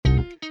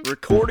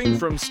Recording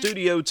from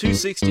Studio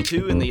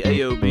 262 in the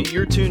AOB,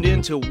 you're tuned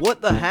in to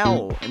What the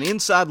Howl, an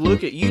inside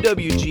look at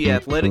UWG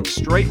athletics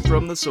straight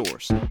from the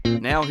source.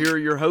 Now here are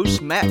your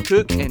hosts, Matt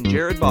Cook and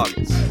Jared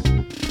Boggess.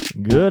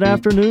 Good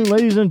afternoon,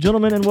 ladies and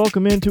gentlemen, and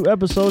welcome into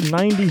episode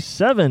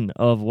 97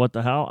 of What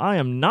the Howl. I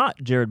am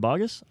not Jared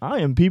Boggess. I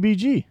am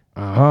PBG.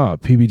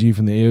 PBG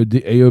from the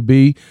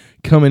AOB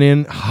coming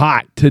in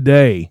hot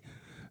today.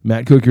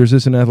 Matt Cook, your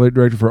Assistant Athletic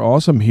Director for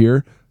Awesome,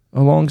 here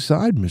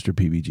alongside Mr.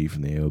 PBG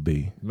from the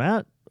AOB.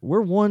 Matt,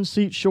 we're one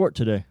seat short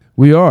today.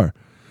 We are.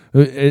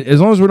 As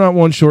long as we're not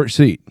one short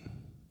seat.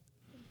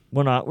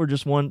 We're not. We're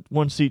just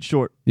one seat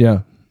short.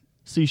 Yeah.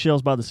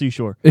 Seashells by the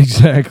seashore.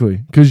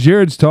 Exactly. Because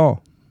Jared's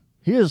tall.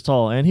 He is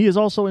tall, and he is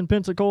also in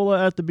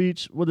Pensacola at the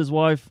beach with his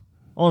wife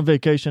on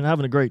vacation,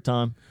 having a great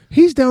time.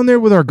 He's down there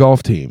with our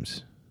golf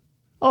teams.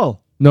 Oh.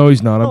 No,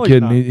 he's not. I'm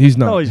kidding. He's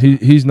not. No,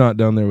 he's not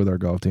down there with our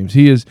golf teams.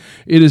 He is.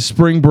 It is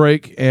spring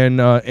break,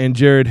 and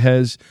Jared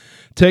has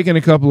taken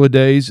a couple of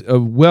days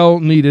of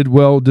well-needed,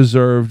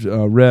 well-deserved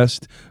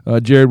rest.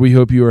 Jared, we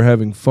hope you are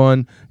having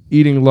fun,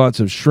 eating lots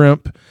of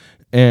shrimp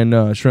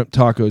and shrimp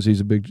tacos.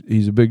 He's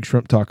a big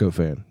shrimp taco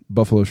fan.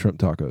 Buffalo shrimp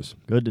tacos.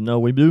 Good to know.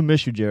 We do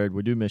miss you, Jared.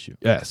 We do miss you.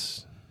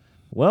 Yes.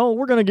 Well,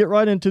 we're going to get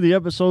right into the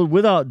episode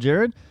without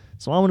Jared.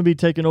 So I'm going to be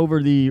taking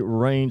over the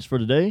reins for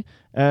today.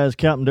 As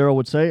Captain Darrell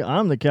would say,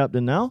 I'm the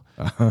captain now.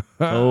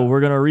 So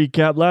we're going to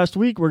recap last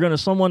week. We're going to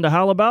someone to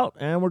howl about,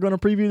 and we're going to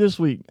preview this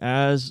week,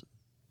 as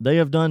they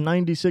have done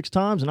 96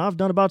 times, and I've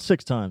done about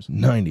 6 times.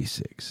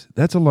 96.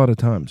 That's a lot of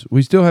times.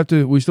 We still have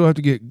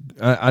to get.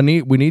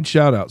 We need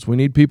shout outs. We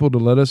need people to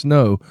let us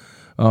know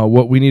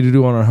what we need to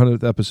do on our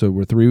 100th episode.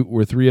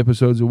 We're three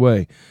episodes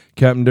away.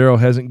 Captain Darrell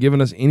hasn't given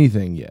us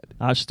anything yet.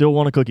 I still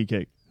want a cookie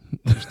cake.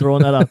 Just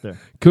throwing that out there.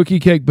 Cookie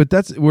cake, but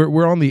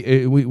we're on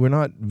the we're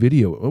not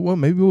video. Well,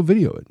 maybe we'll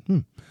video it.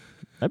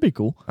 That'd be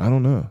cool. I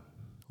don't know.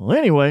 Well,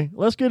 anyway,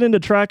 let's get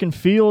into track and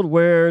field,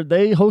 where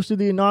they hosted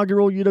the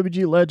inaugural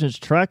UWG Legends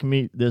track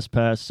meet this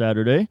past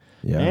Saturday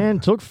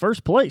and took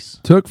first place.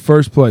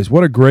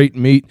 What a great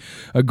meet.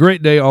 A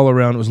great day all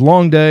around. It was a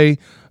long day,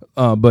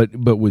 but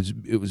it was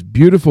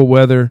beautiful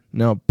weather.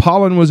 Now,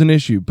 pollen was an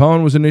issue.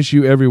 Pollen was an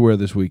issue everywhere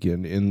this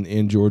weekend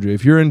in Georgia.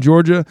 If you're in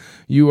Georgia,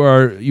 you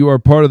are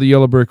part of the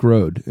Yellow Brick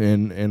Road,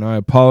 and I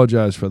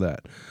apologize for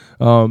that.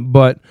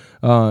 But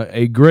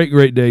a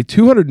great day.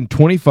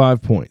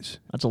 225 points.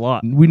 That's a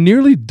lot. We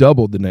nearly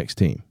doubled the next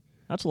team.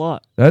 That's a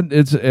lot. That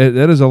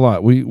is a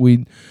lot.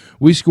 We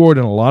scored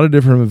in a lot of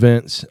different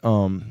events.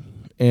 But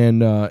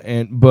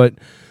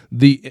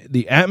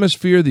the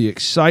atmosphere, the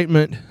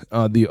excitement,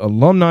 the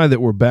alumni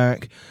that were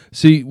back.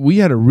 See, we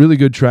had a really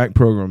good track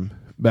program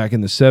back in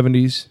the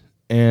 70s,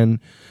 and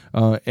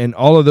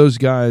all of those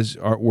guys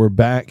were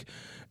back.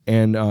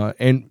 And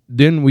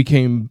then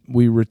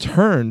we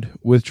returned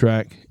with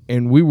track,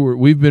 and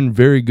we've been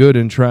very good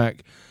in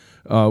track.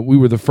 We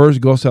were the first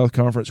Gulf South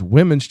Conference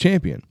women's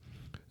champion.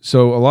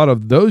 So a lot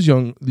of those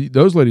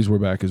those ladies were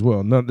back as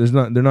well.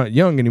 They're not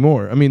young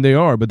anymore. I mean, they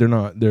are, but they're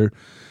not. They're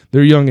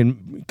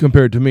young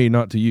compared to me,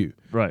 not to you.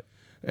 Right.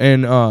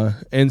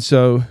 And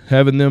so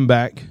having them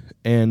back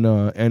and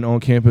on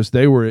campus,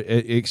 they were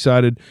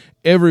excited.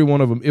 Every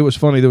one of them. It was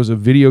funny. There was a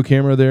video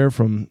camera there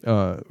from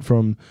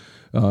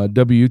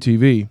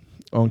WTV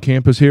on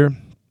campus here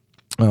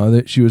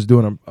that she was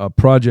doing a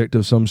project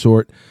of some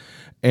sort,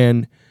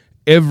 and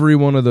every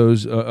one of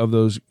those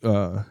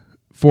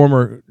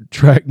former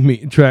track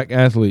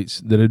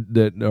athletes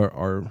that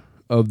are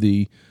of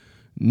the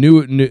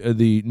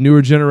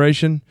newer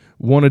generation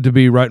wanted to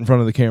be right in front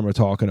of the camera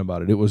talking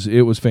about it. It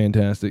was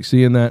fantastic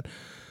seeing that.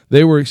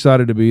 They were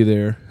excited to be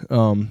there.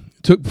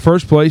 Took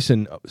first place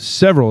in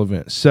several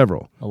events. A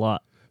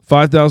lot.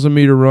 5,000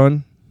 meter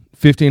run,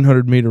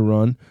 1,500 meter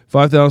run.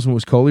 5,000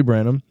 was Coley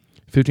Branham.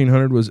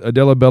 1,500 was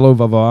Adela Bello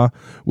Vava,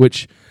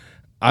 which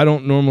I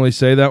don't normally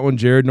say that one.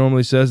 Jared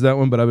normally says that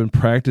one, but I've been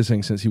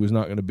practicing since he was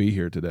not going to be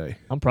here today.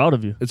 I'm proud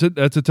of you.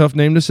 That's a tough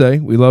name to say.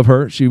 We love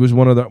her. She was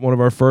one of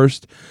our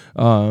first.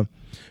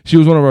 She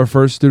was one of our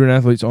first student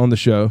athletes on the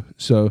show.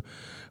 So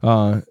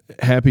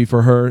happy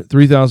for her.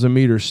 3,000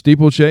 meters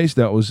steeplechase.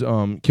 That was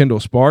Kendall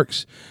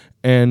Sparks,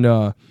 and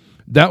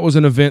that was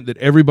an event that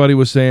everybody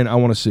was saying, "I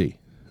want to see.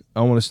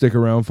 I want to stick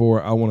around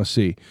for. I want to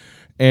see,"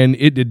 and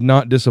it did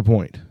not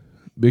disappoint.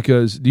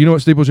 Because do you know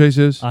what steeplechase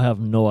is? I have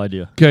no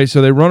idea. Okay,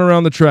 so they run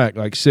around the track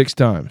like 6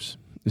 times.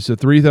 It's a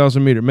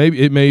 3,000 meter.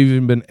 Maybe it may have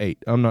even been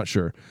 8. I'm not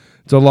sure.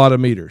 It's a lot of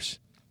meters.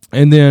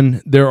 And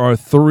then there are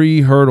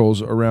 3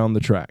 hurdles around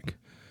the track,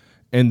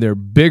 and they're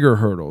bigger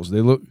hurdles.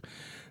 They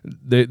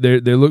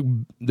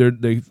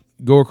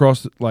go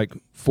across like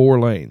 4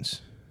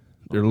 lanes.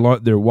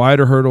 They're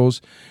wider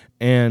hurdles,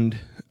 and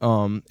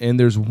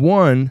there's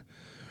one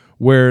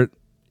where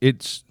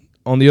it's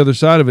on the other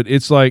side of it.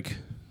 It's like.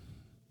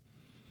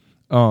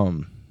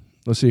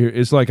 Let's see here.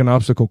 It's like an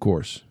obstacle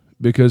course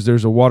because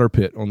there's a water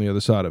pit on the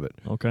other side of it.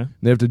 Okay.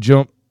 They have to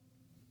jump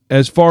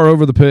as far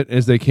over the pit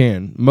as they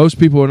can. Most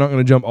people are not going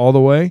to jump all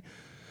the way,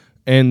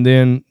 and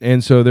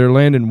so they're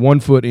landing 1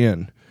 foot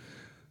in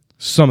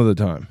some of the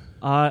time.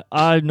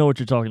 I know what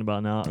you're talking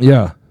about now.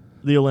 Yeah.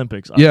 the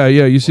Olympics. Yeah.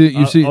 You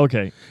see.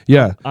 Okay.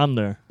 Yeah. I'm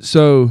there.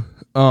 So,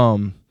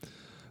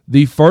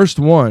 the first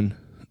one,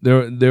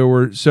 there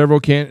were several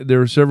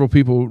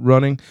people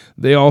running.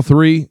 They all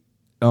three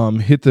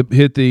hit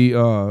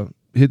the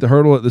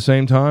hurdle at the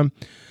same time,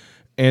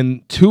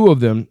 and two of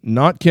them,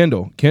 not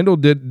Kendall.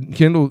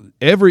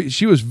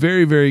 She was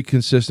very, very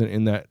consistent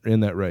in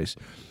that race.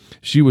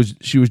 She was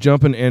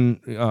jumping,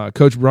 and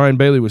Coach Brian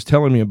Bailey was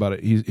telling me about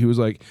it. He was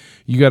like,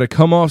 you got to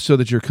come off so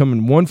that you're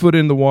coming 1 foot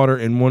in the water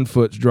and 1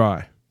 foot's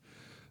dry,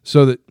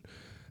 so that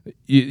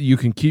you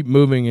can keep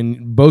moving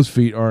and both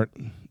feet aren't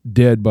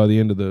dead by the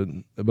end of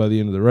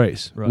the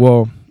race. Right.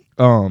 Well,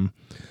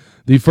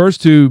 the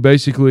first two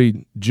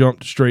basically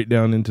jumped straight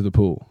down into the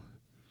pool,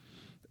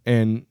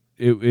 and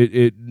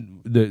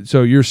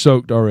so you're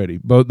soaked already.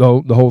 Both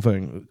the whole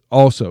thing,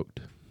 all soaked.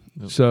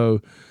 Yep.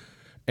 So,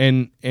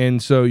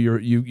 and so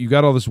you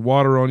got all this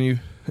water on you,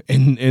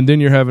 and then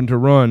you're having to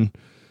run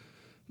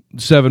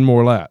 7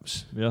 more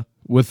laps. Yeah.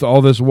 With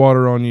all this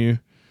water on you,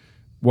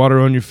 water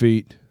on your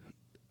feet.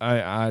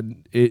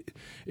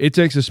 It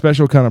takes a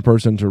special kind of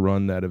person to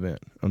run that event.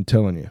 I'm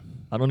telling you.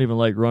 I don't even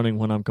like running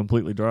when I'm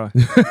completely dry.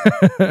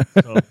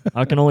 So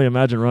I can only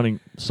imagine running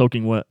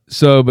soaking wet.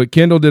 So, but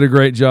Kendall did a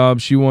great job.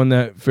 She won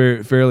that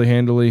fairly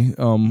handily.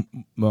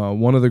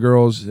 One of the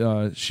girls,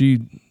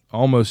 she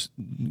almost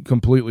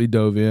completely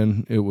dove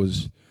in. It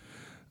was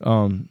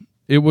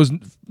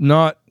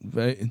not.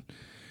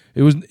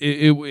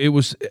 It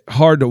was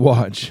hard to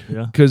watch.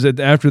 Yeah. Because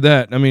after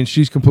that, I mean,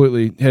 she's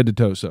completely head to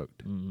toe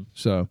soaked. Mm-hmm.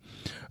 So,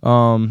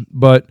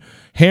 but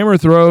hammer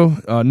throw,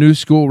 new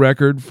school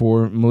record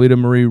for Melita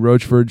Marie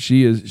Rochford.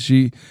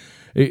 You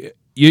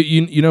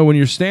know, when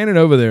you're standing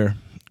over there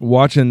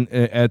watching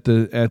at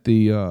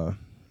the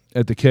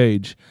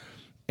cage,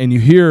 and you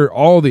hear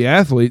all the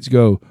athletes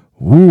go,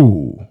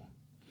 "Woo!"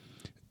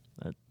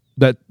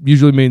 That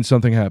usually means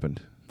something happened.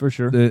 For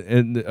sure.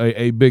 And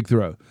a big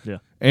throw. Yeah.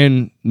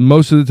 And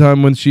most of the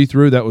time when she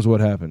threw, that was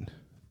what happened.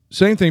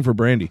 Same thing for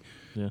Brandy.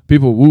 Yeah.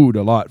 People wooed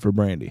a lot for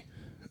Brandy.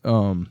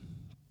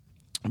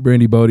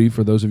 Brandy Bodie,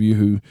 for those of you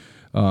who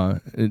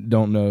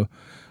don't know.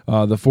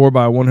 The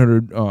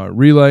 4x100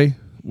 relay,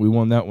 we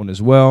won that one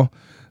as well.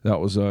 That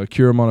was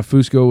Kira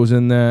Monofusco was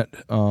in that.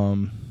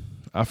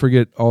 I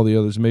forget all the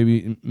others.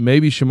 Maybe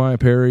Shemaya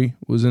Perry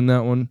was in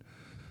that one.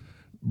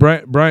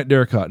 Bryant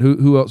Derricott.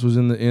 Who else was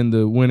in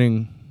the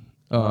winning?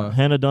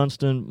 Hannah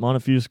Dunstan,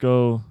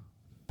 Monofusco,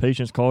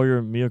 Patience Collier,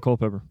 and Mia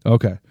Culpepper.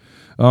 Okay.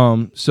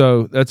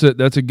 So that's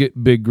a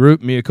big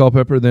group. Mia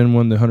Culpepper then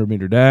won the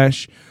 100-meter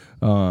dash,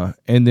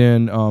 and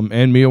then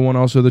and Mia won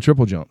also the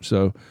triple jump.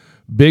 So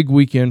big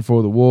weekend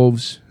for the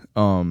Wolves.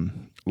 A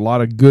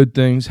lot of good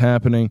things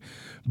happening,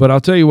 but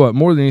I'll tell you what.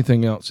 More than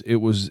anything else,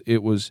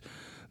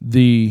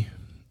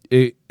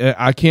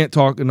 I can't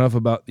talk enough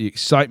about the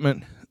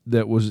excitement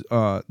that was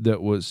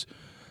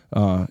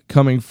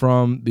coming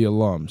from the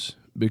alums,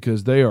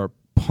 because they are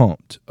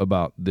pumped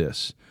about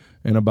this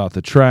and about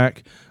the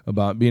track,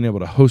 about being able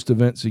to host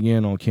events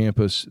again on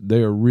campus.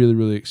 They are really,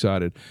 really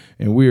excited,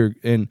 and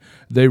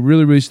they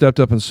really, really stepped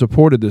up and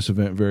supported this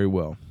event very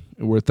well.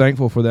 And we're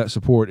thankful for that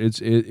support.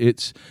 It's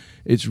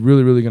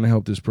really, really going to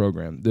help this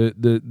program.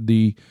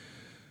 The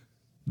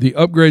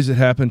upgrades that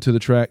happened to the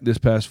track this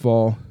past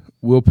fall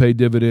will pay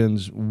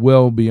dividends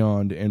well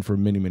beyond and for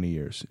many, many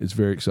years. It's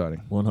very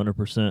exciting.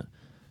 100%.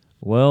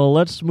 Well,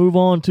 let's move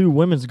on to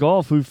women's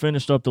golf, who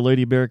finished up the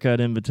Lady Bearcat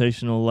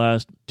Invitational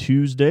last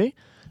Tuesday.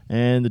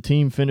 And the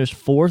team finished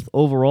 4th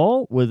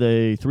overall with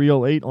a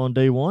 308 on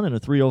day 1 and a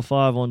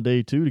 305 on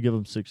day 2 to give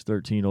them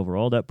 613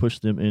 overall. That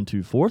pushed them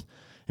into 4th.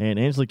 And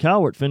Ansley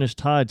Cowart finished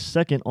tied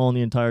 2nd on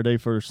the entire day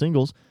for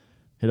singles.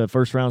 Hit a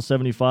first round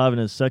 75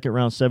 and a second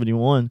round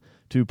 71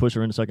 to push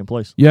her into 2nd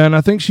place. Yeah, and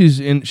I think she's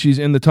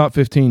in the top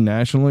 15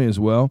 nationally as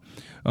well.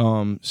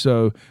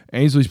 So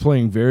Ainsley's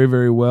playing very,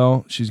 very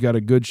well. She's got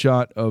a good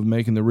shot of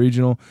making the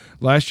regional.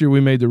 Last year we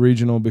made the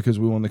regional because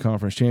we won the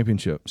conference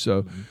championship.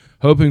 So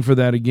hoping for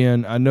that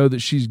again. I know that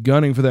she's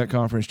gunning for that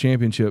conference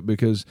championship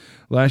because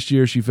last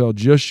year she fell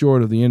just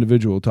short of the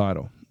individual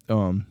title.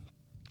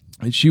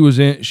 She was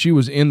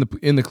in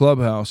the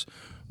clubhouse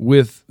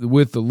with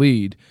the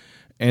lead,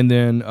 and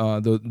then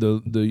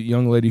the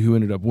young lady who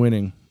ended up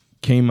winning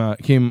came up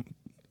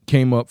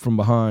from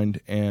behind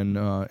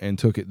and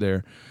took it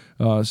there.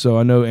 So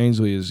I know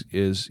Ainsley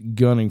is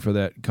gunning for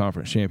that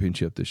conference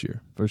championship this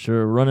year. For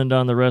sure. Running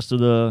down the rest of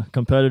the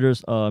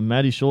competitors,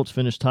 Maddie Schultz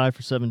finished tied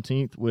for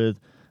 17th with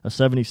a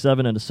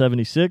 77 and a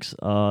 76.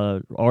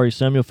 Ari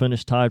Samuel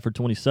finished tied for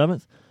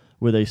 27th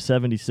with a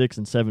 76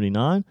 and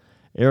 79.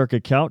 Erica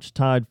Couch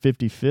tied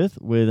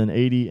 55th with an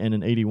 80 and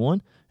an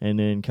 81. And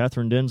then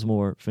Catherine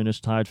Densmore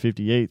finished tied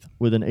 58th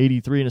with an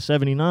 83 and a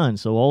 79.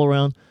 So all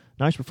around,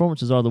 nice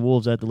performances out of the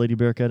Wolves at the Lady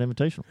Bearcat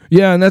Invitational.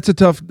 Yeah, and that's a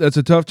tough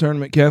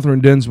tournament.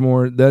 Catherine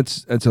Densmore,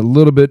 that's a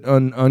little bit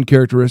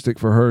uncharacteristic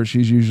for her.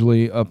 She's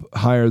usually up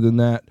higher than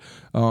that.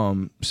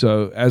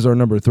 So as our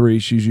number 3,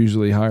 she's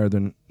usually higher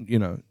than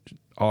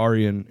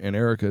Ari and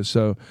Erica.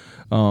 So,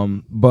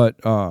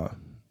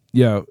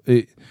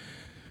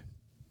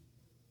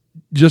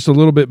 just a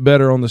little bit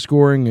better on the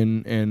scoring,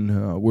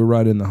 and we're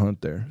right in the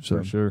hunt there. So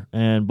For sure.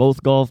 And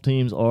both golf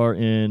teams are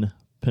in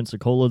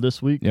Pensacola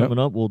this week coming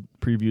up. We'll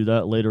preview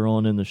that later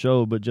on in the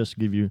show, but just to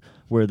give you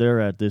where they're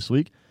at this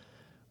week.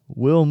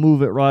 We'll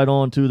move it right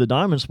on to the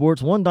Diamond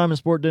Sports. One Diamond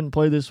Sport didn't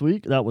play this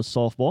week. That was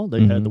softball.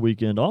 They had the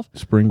weekend off.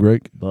 spring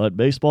break. But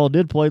baseball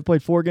did play.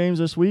 Played 4 games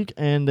this week,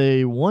 and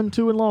they won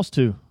 2 and lost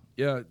 2.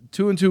 Yeah,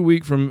 2-2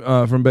 week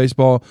from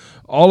baseball.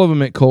 All of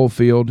them at Cole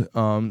Field.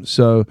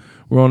 So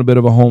we're on a bit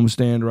of a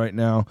homestand right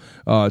now.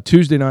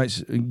 Tuesday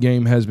night's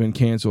game has been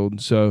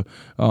canceled. So,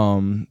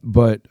 so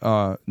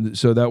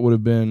that would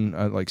have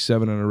been like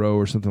 7 in a row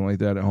or something like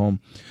that at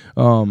home.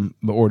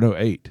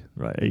 8.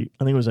 Right, 8.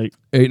 I think it was 8.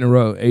 8 in a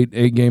row.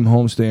 8 game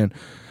homestand.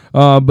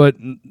 But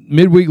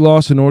midweek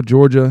loss to North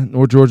Georgia.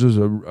 North Georgia's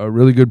a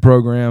really good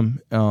program.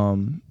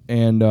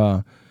 And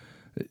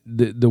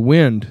the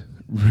wind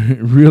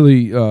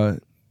really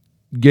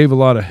gave a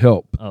lot of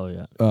help. Oh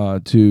yeah.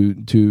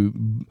 To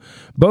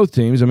both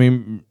teams. I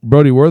mean,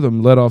 Brody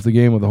Wortham led off the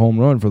game with a home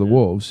run for the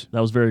Wolves.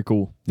 That was very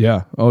cool.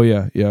 Yeah. Oh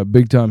yeah. Yeah.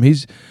 Big time.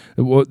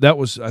 That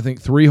was I think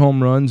 3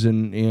 home runs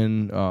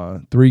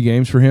in 3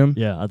 games for him.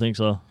 Yeah, I think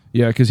so.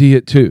 Yeah, because he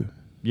hit 2.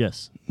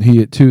 Yes. He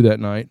hit 2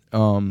 that night.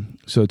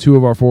 So 2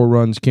 of our 4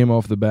 runs came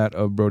off the bat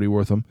of Brody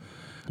Wortham.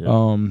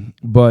 Yeah.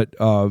 But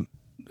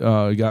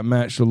got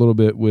matched a little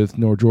bit with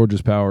North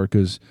Georgia's power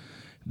because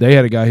they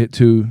had a guy hit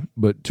 2,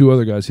 but 2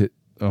 other guys hit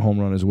a home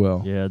run as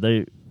well. Yeah,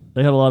 they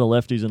had a lot of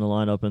lefties in the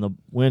lineup, and the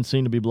wind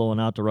seemed to be blowing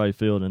out to right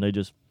field, and they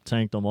just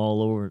tanked them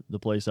all over the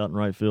place out in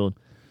right field.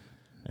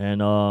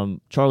 And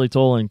Charlie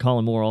Toll and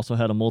Colin Moore also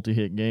had a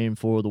multi-hit game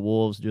for the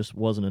Wolves, just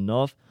wasn't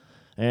enough.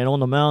 And on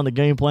the mound, the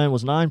game plan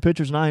was 9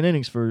 pitchers, 9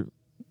 innings for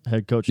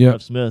head coach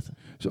Jeff Smith.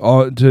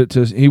 So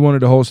he wanted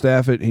to whole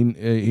staff it. He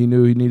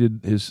knew he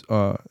needed his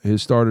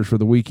starters for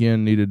the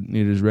weekend, needed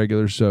his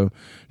regulars. So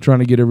trying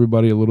to get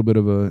everybody a little bit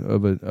of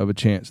a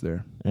chance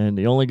there. And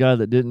the only guy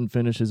that didn't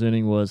finish his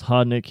inning was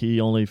Hodnick. He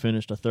only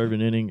finished a third of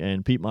an inning,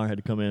 and Pete Meyer had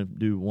to come in and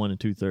do 1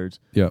 2/3.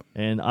 Yeah.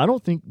 And I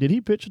don't think did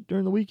he pitch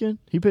during the weekend?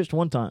 He pitched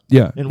 1 time.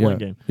 Yeah. In 1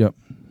 game. Yep.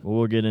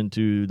 We'll get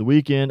into the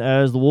weekend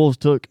as the Wolves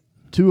took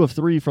 2 of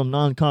 3 from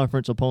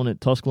non-conference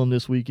opponent Tusculum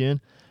this weekend.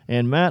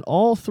 And Matt,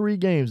 all 3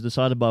 games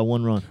decided by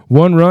 1 run.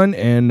 1 run,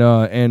 and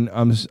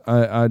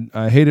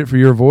I hate it for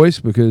your voice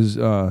because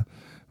how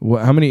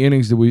many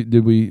innings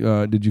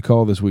did you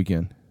call this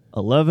weekend?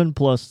 11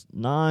 plus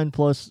 9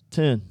 plus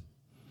 10.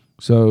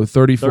 So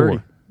 34.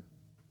 30.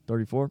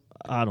 34?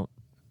 I don't.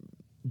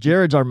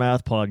 Jared's our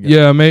math pod guy.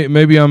 Yeah,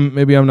 maybe I'm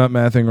not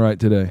mathing right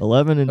today.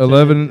 11 and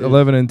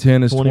 11 and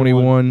 10 is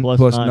 21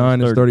 plus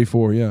 9 is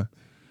 34. Yeah.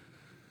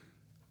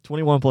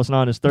 21 plus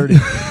 9 is 30.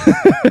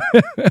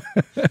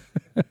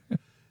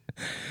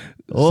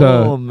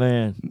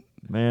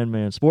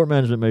 Man. Sport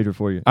management major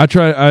for you.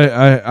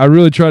 I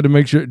really tried to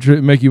make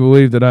you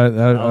believe that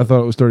I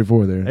thought it was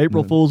 34 there.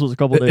 April Fool's was a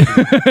couple days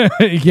ago.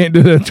 You can't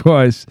do that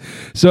twice.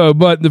 So,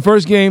 but the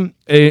first game,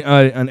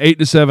 an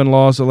 8-7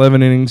 loss,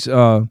 11 innings.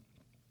 So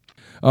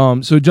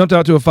jumped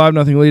out to a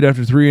 5-0 lead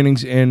after 3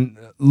 innings and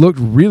looked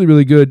really,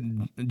 really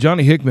good.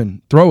 Johnny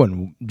Hickman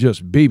throwing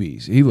just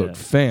BBs. He looked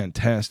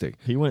fantastic.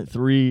 He went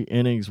 3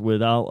 innings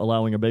without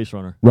allowing a base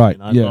runner. Right.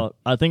 And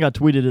I think I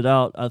tweeted it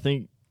out. I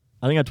think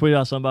I tweeted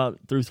out something about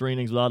through 3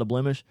 innings without a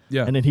blemish.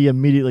 Yeah. And then he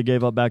immediately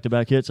gave up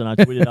back-to-back hits, and I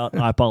tweeted out,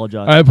 I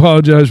apologize. I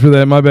apologize for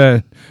that. My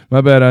bad.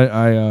 That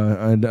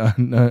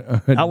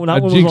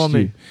one was on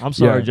me. I'm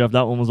sorry, Jeff.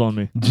 That one was on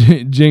me.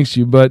 Jinxed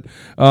you, but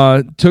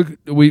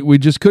we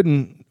just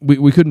couldn't.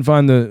 We couldn't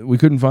find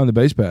the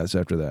base paths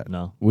after that.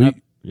 No, we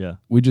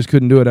just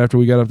couldn't do it after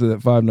we got up to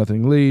that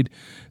 5-0 lead,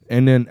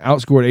 and then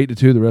outscored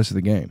 8-2 the rest of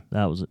the game.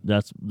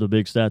 That's the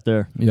big stat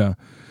there. Yeah.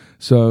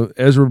 So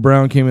Ezra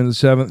Brown came in the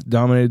 7th,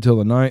 dominated till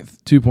the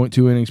 9th.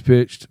 2.2 innings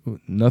pitched,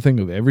 nothing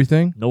of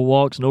everything. No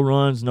walks, no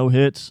runs, no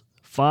hits,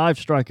 5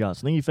 strikeouts.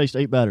 I think he faced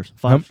 8 batters,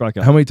 5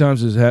 strikeouts. How many times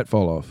does his hat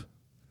fall off?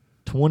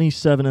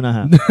 27 and a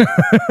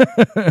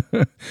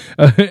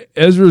half.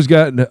 Ezra's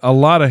got a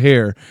lot of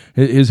hair.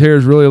 His hair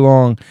is really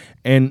long,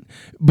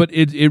 but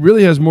it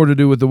really has more to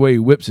do with the way he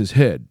whips his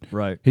head.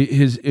 Right.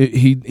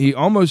 He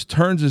almost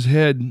turns his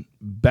head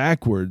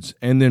backwards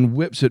and then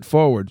whips it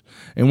forward.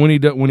 And when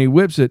he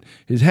whips it,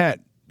 his hat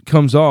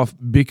comes off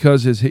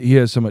because he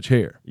has so much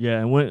hair. Yeah,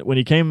 and when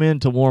he came in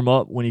to warm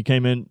up,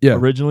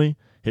 originally,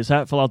 his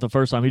hat fell out the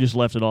first time. He just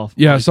left it off.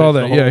 Yeah, I saw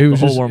that.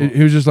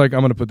 He was just like,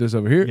 I'm going to put this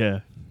over here. Yeah.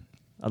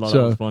 I thought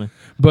that was funny.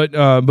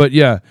 But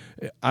yeah,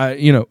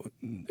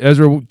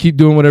 Ezra, keep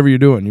doing whatever you're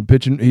doing.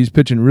 He's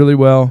pitching really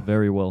well.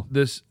 Very well.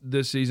 This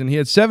season. He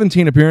had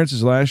 17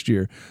 appearances last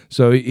year,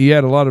 so he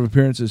had a lot of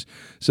appearances.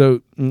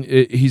 So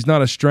he's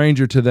not a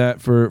stranger to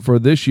that for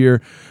this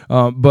year.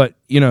 But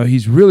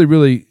he's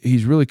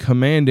really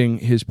commanding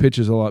his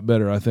pitches a lot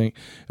better. I think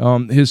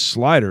his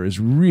slider has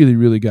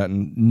really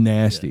gotten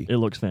nasty. Yeah, it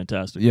looks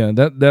fantastic. Yeah,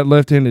 that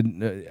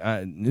left-handed,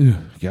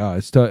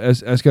 it's tough.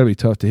 That's got to be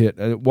tough to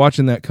hit.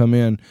 Watching that come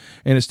in,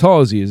 and as tall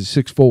as he is,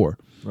 6'4".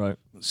 Right.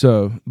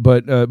 So,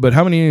 but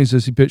how many innings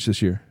does he pitch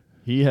this year?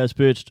 He has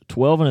pitched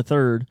 12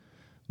 1/3,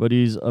 but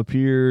he's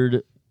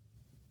appeared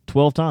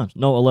 12 times.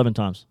 No, 11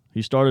 times.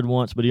 He started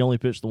once, but he only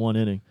pitched the one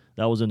inning.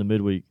 That was in the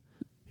midweek.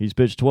 He's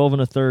pitched 12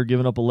 and a third,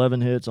 giving up 11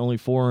 hits, only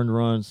 4 earned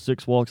runs,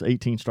 6 walks,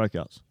 18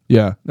 strikeouts.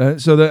 Yeah,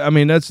 that's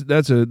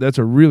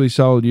a really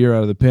solid year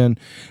out of the pen,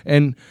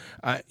 and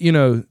I've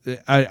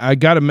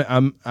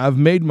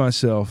made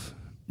myself,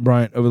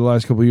 Bryant, over the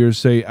last couple of years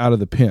say out of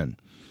the pen.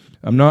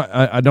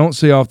 I don't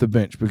say off the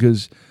bench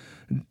because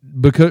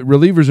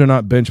relievers are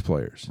not bench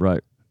players.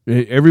 Right.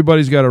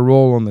 Everybody's got a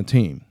role on the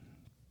team.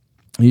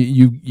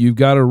 You've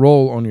got a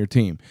role on your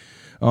team.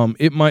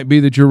 It might be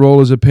that your role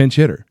is a pinch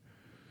hitter.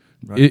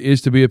 Right. It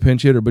is to be a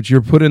pinch hitter, but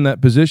you're put in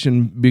that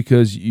position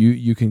because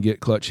you can get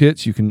clutch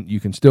hits, you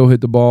can still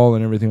hit the ball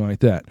and everything like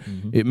that.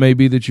 Mm-hmm. It may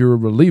be that you're a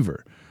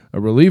reliever. A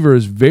reliever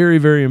is very,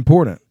 very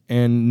important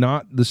and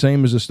not the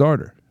same as a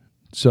starter.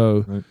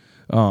 So, right.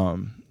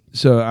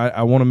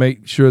 I want to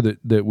make sure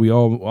that we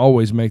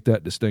always make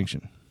that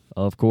distinction.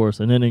 Of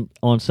course. And then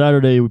on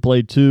Saturday we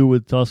played 2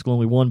 with Tusculum.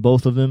 We won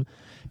both of them.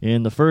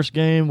 In the first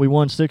game, we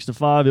won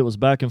 6-5. It was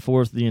back and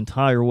forth the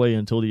entire way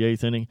until the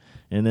 8th inning,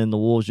 and then the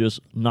Wolves just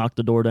knocked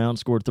the door down,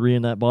 scored 3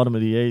 in that bottom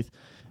of the 8th,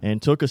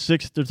 and took a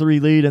 6-3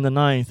 lead in the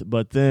 9th,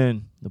 but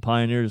then the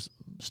Pioneers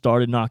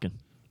started knocking.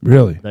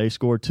 Really? They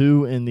scored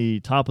 2 in the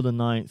top of the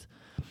 9th,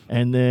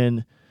 and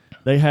then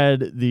they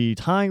had the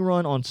tying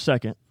run on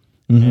second,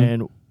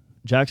 and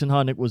Jackson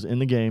Hodnick was in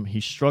the game.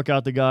 He struck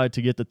out the guy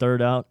to get the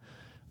third out.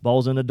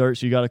 Ball's in the dirt,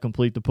 so you got to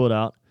complete the put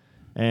out.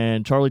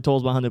 And Charlie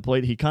Toll's behind the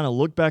plate. He kind of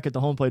looked back at the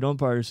home plate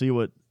umpire to see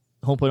what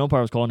home plate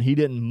umpire was calling. He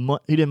didn't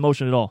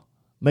motion at all.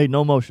 Made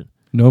no motion.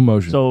 No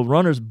motion. So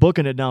runner's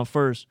booking it down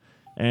first,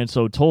 and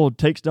so Toll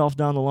takes off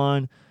down the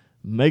line,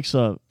 makes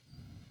a.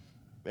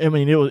 I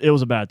mean, it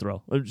was a bad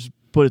throw. Let's just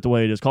put it the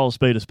way it is. Call a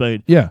spade a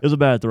spade. Yeah, it was a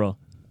bad throw,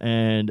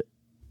 and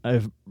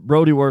if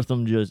Brody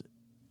Wortham just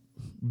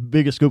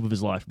biggest scoop of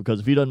his life, because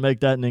if he doesn't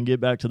make that and then get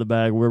back to the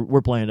bag,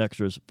 we're playing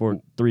extras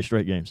for 3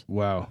 straight games.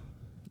 Wow.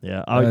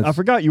 Yeah, I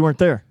forgot you weren't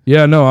there.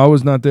 Yeah, no, I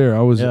was not there.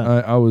 I was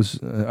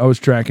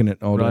tracking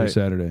it all day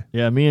Saturday.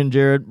 Yeah, me and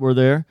Jared were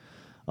there,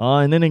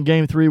 and then in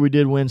Game 3 we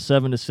did win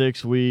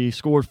 7-6. We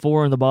scored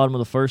 4 in the bottom of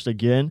the first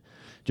again,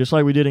 just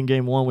like we did in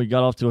Game 1. We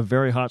got off to a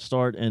very hot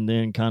start and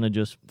then kind of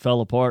just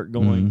fell apart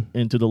going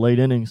into the late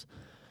innings.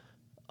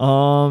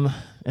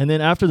 And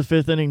then after the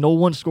 5th inning, no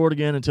one scored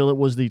again until it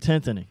was the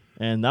 10th inning,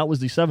 and that was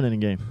the 7-inning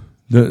game.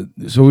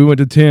 So we went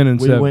to 10 and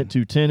 7. We went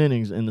to 10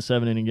 innings in the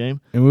 7-inning game.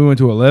 And we went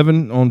to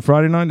 11 on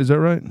Friday night, is that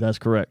right? That's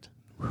correct.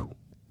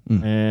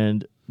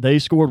 And they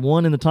scored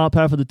 1 in the top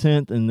half of the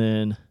 10th, and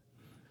then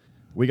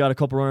we got a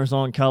couple runners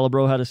on.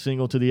 Calabro had a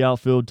single to the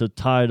outfield to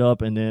tie it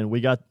up, and then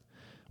we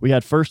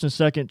had first and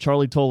second.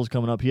 Charlie Toll was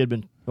coming up.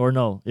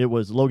 It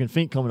was Logan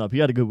Fink coming up. He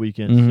had a good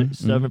weekend,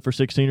 7 for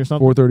 16 or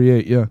something.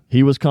 438, yeah.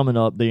 He was coming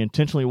up. They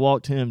intentionally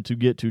walked him to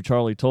get to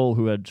Charlie Toll,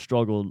 who had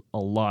struggled a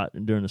lot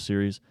during the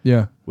series.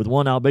 Yeah. With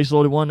 1 out, bases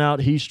loaded, 1 out,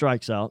 he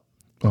strikes out.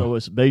 So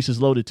it's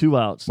bases loaded, 2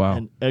 outs. Wow.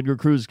 And Edgar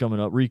Cruz is coming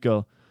up,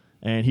 Rico,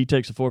 and he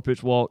takes a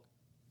 4-pitch walk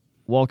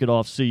it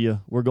off, see ya.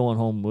 We're going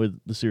home with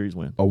the series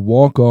win. A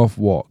walk-off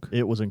walk.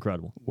 It was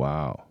incredible.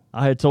 Wow.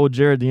 I had told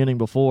Jared the inning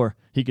before,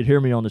 he could hear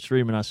me on the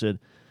stream, and I said,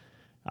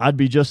 I'd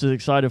be just as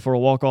excited for a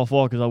walk-off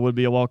walk as I would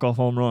be a walk-off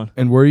home run.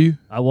 And were you?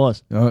 I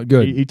was.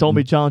 Good. He told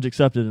me challenge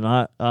accepted, and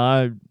I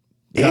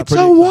it's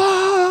a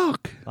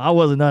walk! I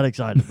wasn't that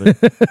excited, but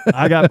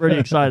I got pretty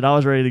excited. I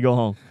was ready to go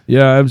home.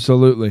 Yeah,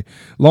 absolutely.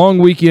 Long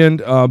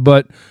weekend,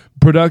 but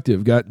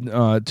productive.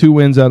 Got 2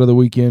 wins out of the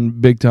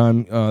weekend, big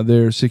time.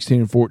 They're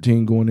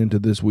 16-14 going into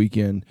this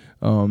weekend,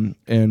 and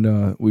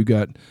we've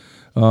got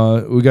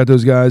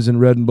those guys in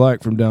red and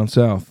black from down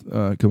south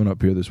coming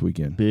up here this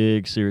weekend.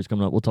 Big series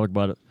coming up. We'll talk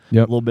about it a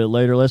Yep. little bit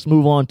later. Let's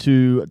move on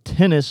to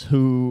tennis,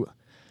 who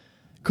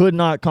could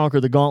not conquer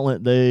the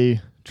gauntlet.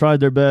 They tried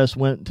their best,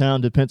 went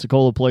down to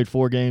Pensacola, played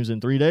 4 games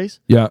in 3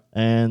 days. Yeah.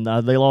 And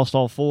they lost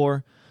all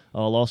 4.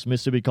 Lost to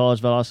Mississippi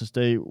College, Valdosta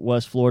State,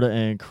 West Florida,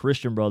 and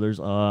Christian Brothers.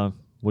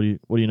 What do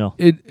you know?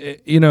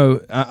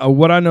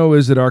 What I know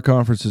is that our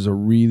conference is a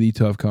really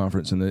tough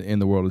conference in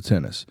the world of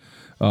tennis.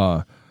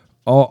 All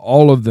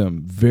of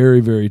them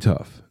very, very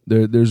tough.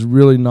 There's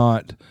really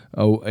not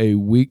a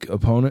weak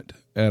opponent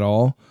at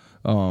all.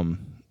 And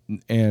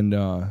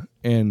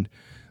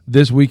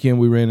this weekend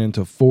we ran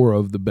into 4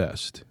 of the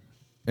best.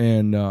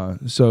 And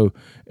so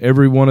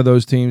every one of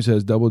those teams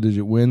has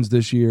double-digit wins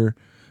this year.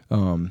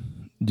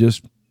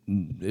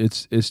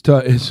 It's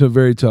tough. It's a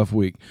very tough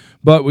week.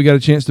 But we got a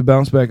chance to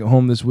bounce back at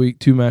home this week.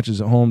 2 matches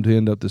at home to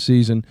end up the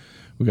season.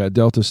 We got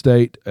Delta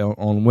State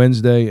on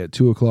Wednesday at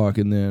 2:00,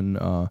 and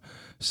then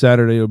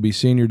Saturday it'll be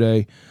Senior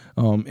Day.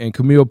 And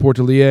Camille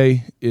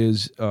Portelier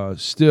is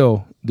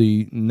still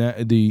the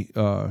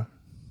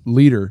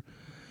leader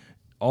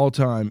all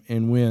time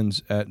in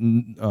wins at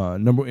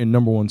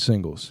number 1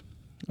 singles.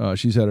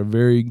 She's had a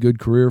very good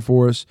career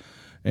for us,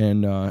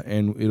 and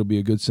it'll be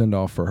a good send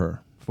off for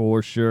her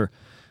for sure.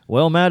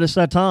 Well, Matt, it's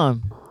that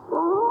time.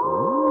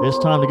 It's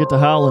time to get to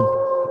howling.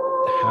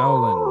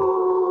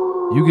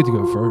 Howling, you get to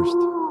go first.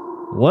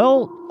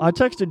 Well, I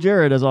texted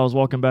Jared as I was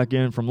walking back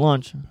in from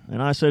lunch,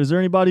 and I said, "Is there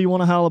anybody you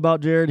want to howl about,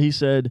 Jared?" He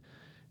said,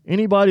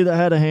 anybody that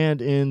had a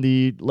hand in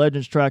the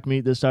Legends track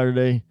meet this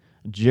Saturday,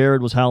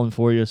 Jared was howling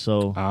for you.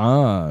 So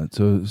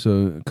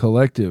so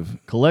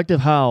collective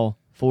howl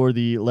for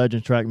the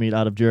Legends track meet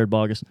out of Jared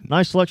Bogus.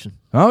 Nice selection.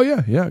 Oh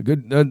yeah,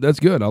 good. That's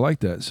good. I like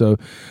that. So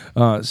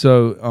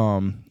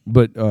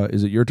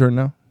is it your turn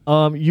now?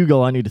 You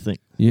go. I need to think.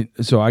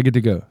 So I get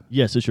to go.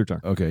 Yes, it's your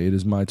turn. Okay, it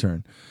is my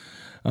turn.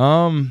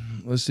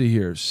 Let's see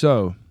here.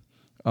 So,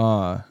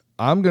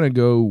 I'm gonna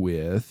go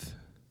with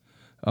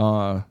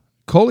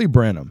Coley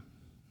Branham.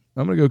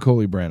 I'm gonna go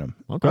Coley Branham.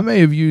 Okay. I may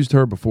have used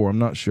her before. I'm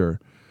not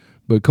sure,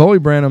 but Coley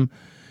Branham,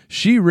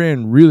 she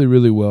ran really,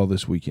 really well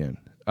this weekend.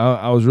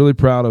 I was really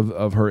proud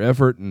of her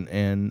effort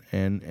and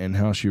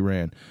how she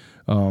ran.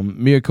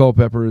 Mia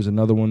Culpepper is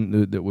another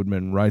one that would have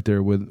been right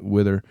there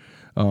with her,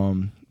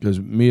 because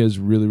Mia's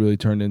really, really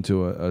turned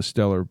into a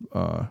stellar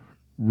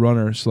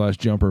runner /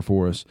 jumper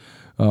for us.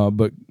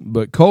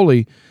 But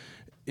Coley,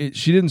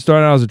 she didn't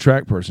start out as a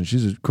track person.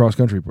 She's a cross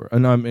country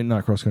person. No,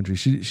 not cross country.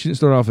 She didn't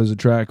start off as a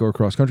track or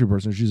cross country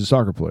person. She's a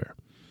soccer player.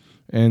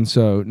 And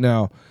so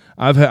now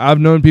I've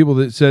known people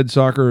that said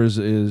soccer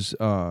is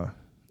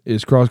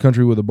cross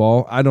country with a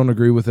ball. I don't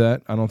agree with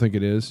that. I don't think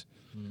it is.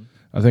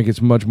 I think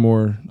it's much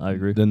more I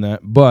agree. than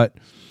that. But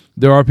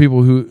there are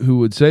people who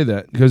would say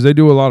that because they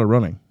do a lot of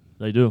running.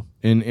 They do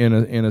in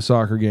a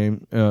soccer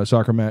game,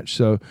 soccer match.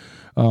 So,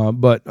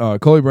 but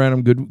Coley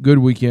Branham, good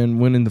weekend,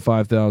 winning the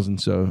 5,000.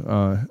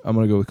 So I'm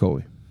gonna go with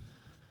Coley.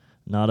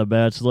 Not a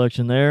bad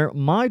selection there.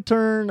 My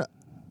turn.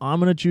 I'm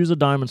gonna choose a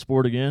diamond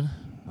sport again.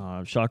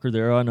 Shocker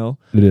there, I know.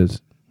 It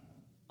is.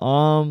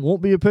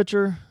 Won't be a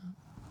pitcher.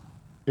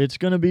 It's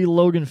gonna be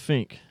Logan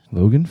Fink.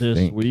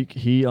 This week.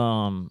 He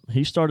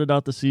started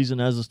out the season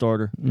as a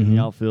starter in the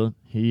outfield.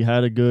 He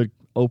had a good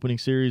opening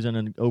series and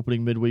an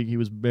opening midweek. He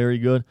was very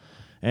good.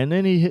 And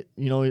then he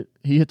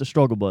hit the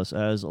struggle bus,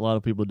 as a lot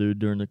of people do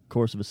during the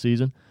course of a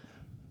season.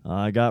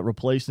 Got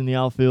replaced in the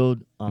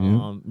outfield.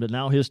 But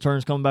now his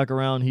turn's coming back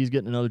around. He's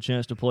getting another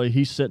chance to play.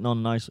 He's sitting on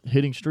a nice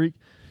hitting streak.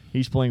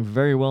 He's playing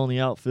very well in the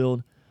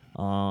outfield.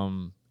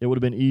 It would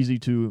have been easy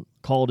to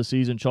call the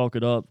season, chalk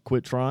it up,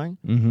 quit trying.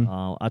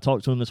 I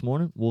talked to him this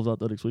morning, Wolves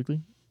Athletics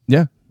Weekly.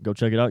 Yeah. Go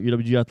check it out,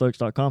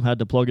 uwgathletics.com. Had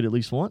to plug it at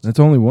least once.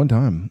 That's only one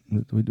time.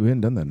 We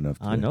hadn't done that enough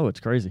today. I know, it's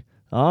crazy.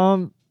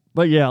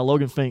 But yeah,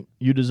 Logan Fink,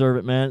 you deserve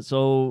it, man.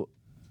 So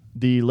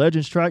the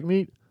Legends track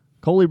meet,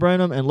 Coley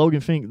Branham and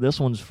Logan Fink, this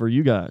one's for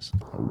you guys.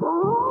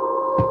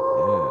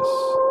 Yes.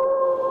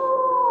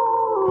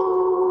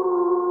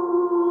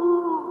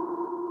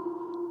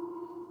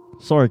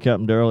 Sorry,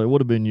 Captain Darrell. It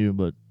would have been you,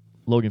 but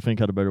Logan Fink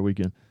had a better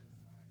weekend.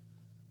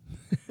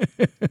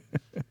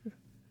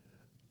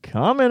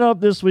 Coming up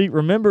this week,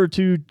 remember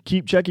to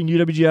keep checking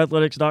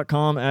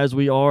uwgathletics.com as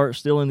we are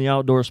still in the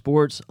outdoor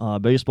sports.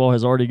 Baseball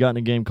has already gotten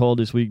a game called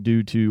this week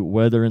due to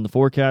weather in the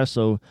forecast,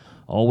 so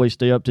always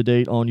stay up to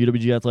date on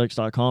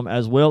uwgathletics.com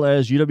as well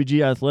as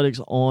UWG Athletics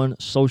on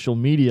social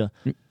media.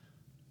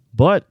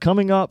 But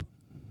coming up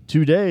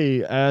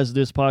today, as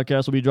this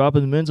podcast will be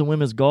dropping, the men's and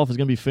women's golf is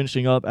going to be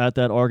finishing up at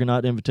that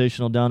Argonaut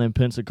Invitational down in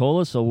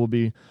Pensacola, so we'll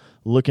be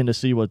looking to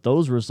see what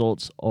those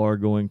results are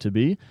going to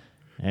be.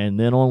 And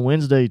then on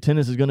Wednesday,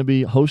 tennis is going to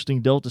be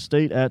hosting Delta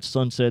State at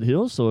Sunset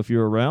Hills. So if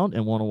you're around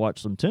and want to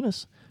watch some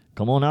tennis,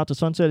 come on out to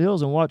Sunset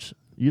Hills and watch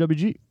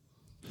UWG.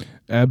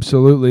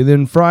 Absolutely.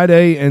 Then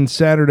Friday and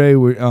Saturday,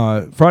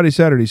 Friday,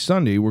 Saturday,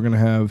 Sunday, we're going to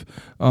have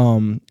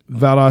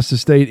Valdosta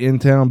State in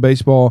town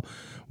baseball.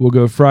 We'll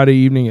go Friday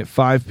evening at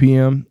 5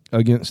 p.m.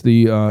 against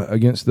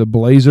the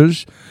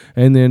Blazers,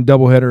 and then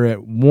doubleheader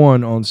at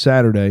 1 on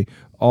Saturday,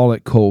 all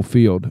at Cole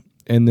Field.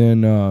 And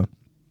then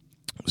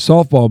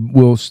softball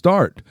will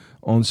start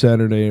on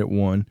Saturday at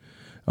 1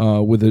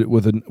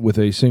 with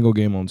a single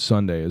game on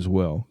Sunday as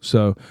well.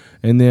 So,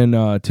 and then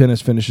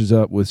tennis finishes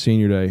up with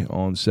Senior Day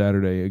on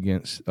Saturday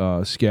against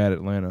SCAD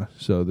Atlanta.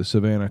 So the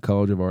Savannah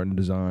College of Art and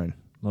Design.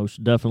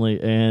 Most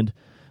definitely. And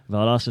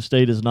Valdosta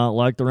State is not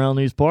liked around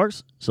these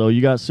parts. So you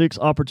got 6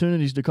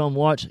 opportunities to come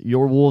watch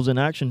your Wolves in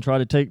action, try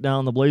to take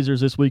down the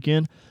Blazers this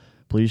weekend.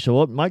 Please show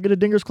up. Might get a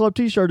Dingers Club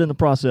t-shirt in the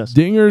process.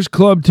 Dingers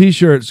Club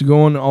t-shirts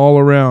going all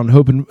around.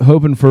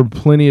 Hoping for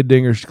plenty of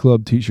Dingers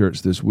Club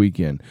t-shirts this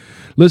weekend.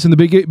 Listen, the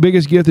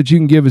biggest gift that you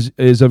can give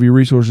is of your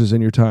resources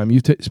and your time.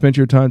 You've spent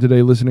your time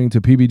today listening to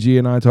PBG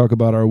and I talk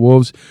about our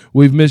Wolves.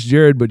 We've missed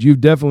Jared, but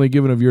you've definitely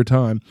given of your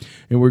time,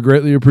 and we're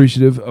greatly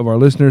appreciative of our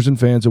listeners and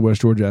fans of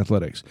West Georgia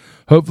Athletics.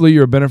 Hopefully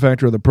you're a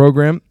benefactor of the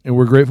program, and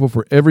we're grateful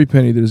for every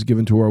penny that is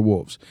given to our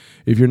Wolves.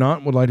 If you're not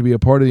and would like to be a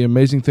part of the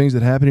amazing things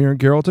that happen here in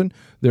Carrollton,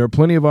 there are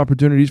plenty of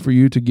opportunities for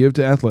you to give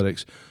to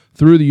athletics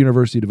through the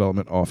University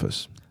Development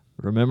Office.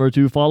 Remember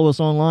to follow us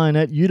online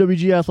at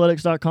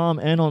uwgathletics.com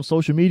and on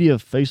social media,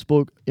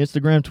 Facebook,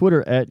 Instagram,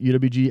 Twitter at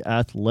UWG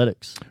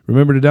Athletics.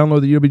 Remember to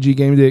download the UWG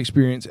Game Day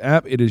Experience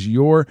app. It is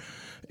your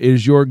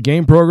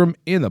game program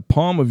in the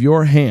palm of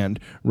your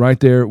hand right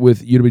there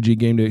with UWG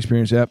Game Day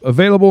Experience app,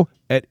 available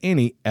at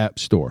any app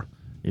store.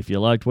 If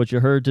you liked what you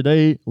heard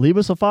today, leave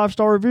us a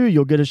 5-star review.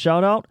 You'll get a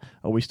shout-out.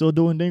 Are we still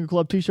doing Dinger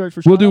Club t-shirts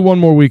for shout-outs? We'll do one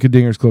more week of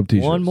Dingers Club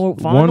t-shirts. One more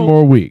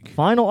week. Final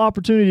Final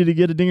opportunity to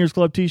get a Dingers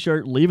Club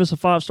t-shirt. Leave us a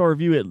 5-star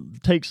review.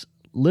 It takes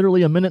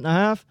literally a minute and a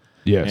half.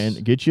 Yes.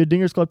 And get you a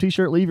Dingers Club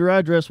t-shirt. Leave your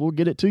address. We'll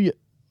get it to you.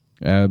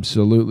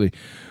 Absolutely.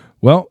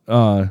 Well,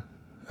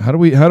 how do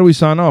we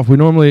sign off? We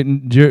normally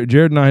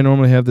Jared and I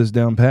normally have this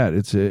down pat.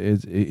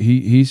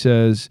 He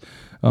says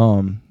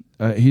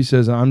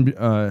I'm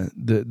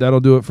that'll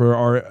do it for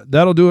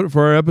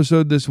our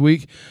episode this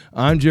week.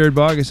 I'm Jared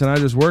Bogus and I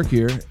just work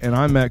here, and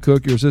I'm Matt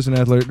Cook, your assistant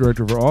athletic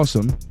director for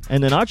Awesome.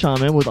 And then I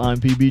chime in with I'm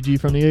PBG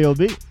from the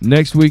AOB.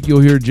 Next week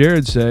you'll hear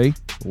Jared say,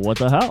 "What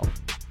the hell?"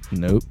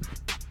 Nope.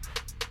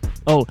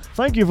 Oh,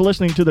 thank you for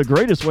listening to the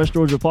greatest West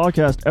Georgia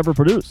podcast ever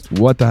produced.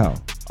 What the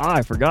hell?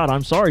 I forgot.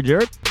 I'm sorry,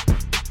 Jared.